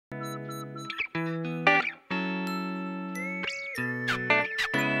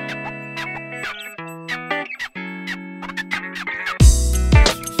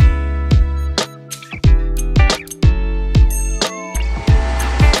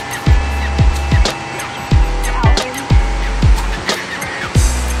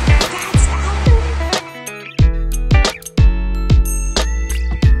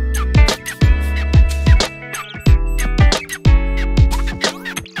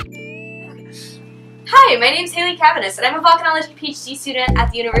Hi, my name is Haley Cavanis, and I'm a volcanology PhD student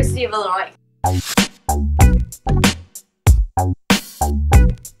at the University of Illinois.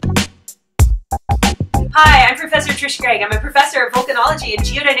 Hi, I'm Professor Trish Gregg. I'm a professor of volcanology and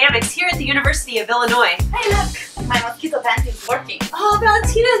geodynamics here at the University of Illinois. Hey, look! My mosquito tent is working. Oh,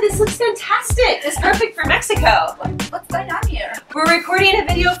 Valentina, this looks fantastic. It's perfect for Mexico. What's going on here? We're recording a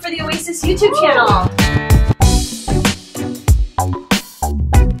video for the Oasis YouTube channel.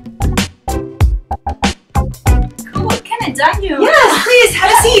 Cool, can I join you? Yes, please,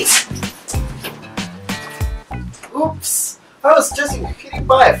 have a seat. Oops. I was just hit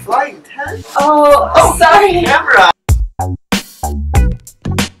by a flying tent. Oh, sorry. Camera.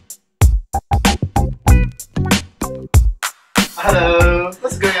 Hello.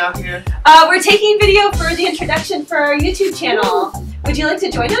 What's going on here? We're taking video for the introduction for our YouTube channel. Would you like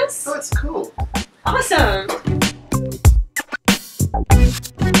to join us? Oh, it's cool. Awesome.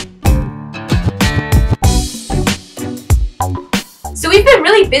 So we've been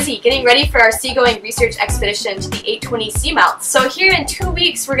really busy getting ready for our seagoing research expedition to the 820 Seamount. So here in 2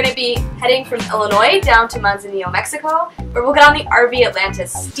 weeks, we're going to be heading from Illinois down to Manzanillo, Mexico, where we'll get on the RV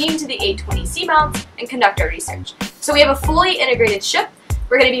Atlantis, steam to the 820 Seamount, and conduct our research. So we have a fully integrated ship.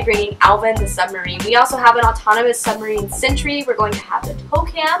 We're going to be bringing Alvin, the submarine. We also have an autonomous submarine Sentry. We're going to have the tow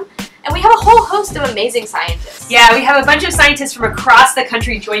cam. And we have a whole host of amazing scientists. Yeah, we have a bunch of scientists from across the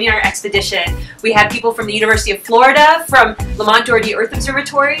country joining our expedition. We have people from the University of Florida, from Lamont Doherty Earth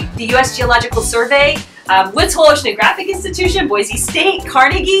Observatory, the U.S. Geological Survey, Woods Hole Oceanographic Institution, Boise State,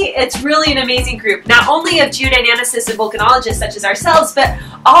 Carnegie. It's really an amazing group, not only of geodynamicists and volcanologists such as ourselves, but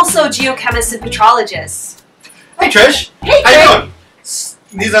also geochemists and petrologists. Hey, Trish. Hey, how you doing?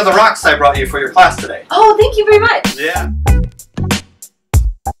 These are the rocks I brought you for your class today. Oh, thank you very much. Yeah.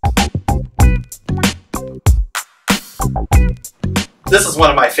 This is one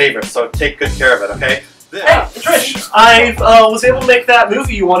of my favorites, so take good care of it, okay? Hey, Trish, I was able to make that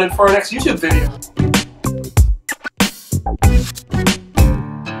movie you wanted for our next YouTube video.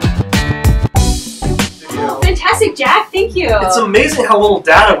 Oh, fantastic, Jack. Thank you. It's amazing how little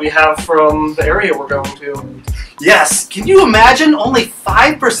data we have from the area we're going to. Yes, can you imagine only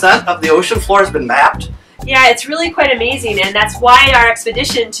 5% of the ocean floor has been mapped? Yeah, it's really quite amazing, and that's why our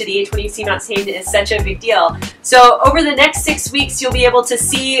expedition to the 820 Seamount Chain is such a big deal. So over the next 6 weeks, you'll be able to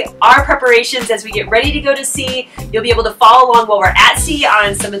see our preparations as we get ready to go to sea. You'll be able to follow along while we're at sea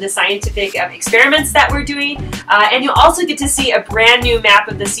on some of the scientific experiments that we're doing, and you'll also get to see a brand new map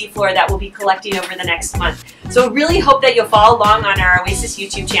of the seafloor that we'll be collecting over the next month. So really hope that you'll follow along on our Oasis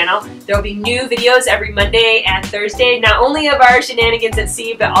YouTube channel. There will be new videos every Monday and Thursday, not only of our shenanigans at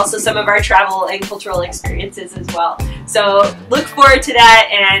sea, but also some of our travel and cultural experiences as well. So look forward to that,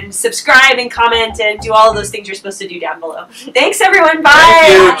 and subscribe and comment and do all of those things you're supposed to do down below. Thanks everyone, bye!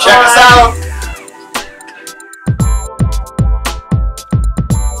 Thank you, check us out!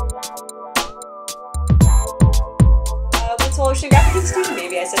 Woods Hole Oceanographic Institute,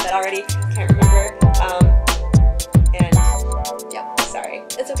 maybe I said that already, can't remember. And yeah, sorry,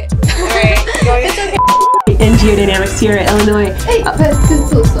 it's okay. Alright, it's okay. In geodynamics here at Illinois. Hey, No,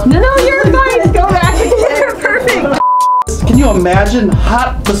 you're fine. Go back. You're perfect. Can you imagine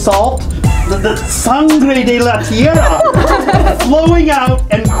hot basalt? The sangre de la tierra flowing out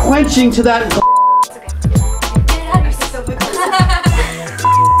and quenching to that. Have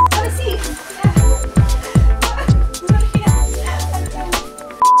a seat.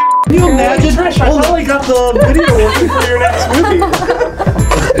 Can you imagine? Trish, I totally got the video working for your next movie.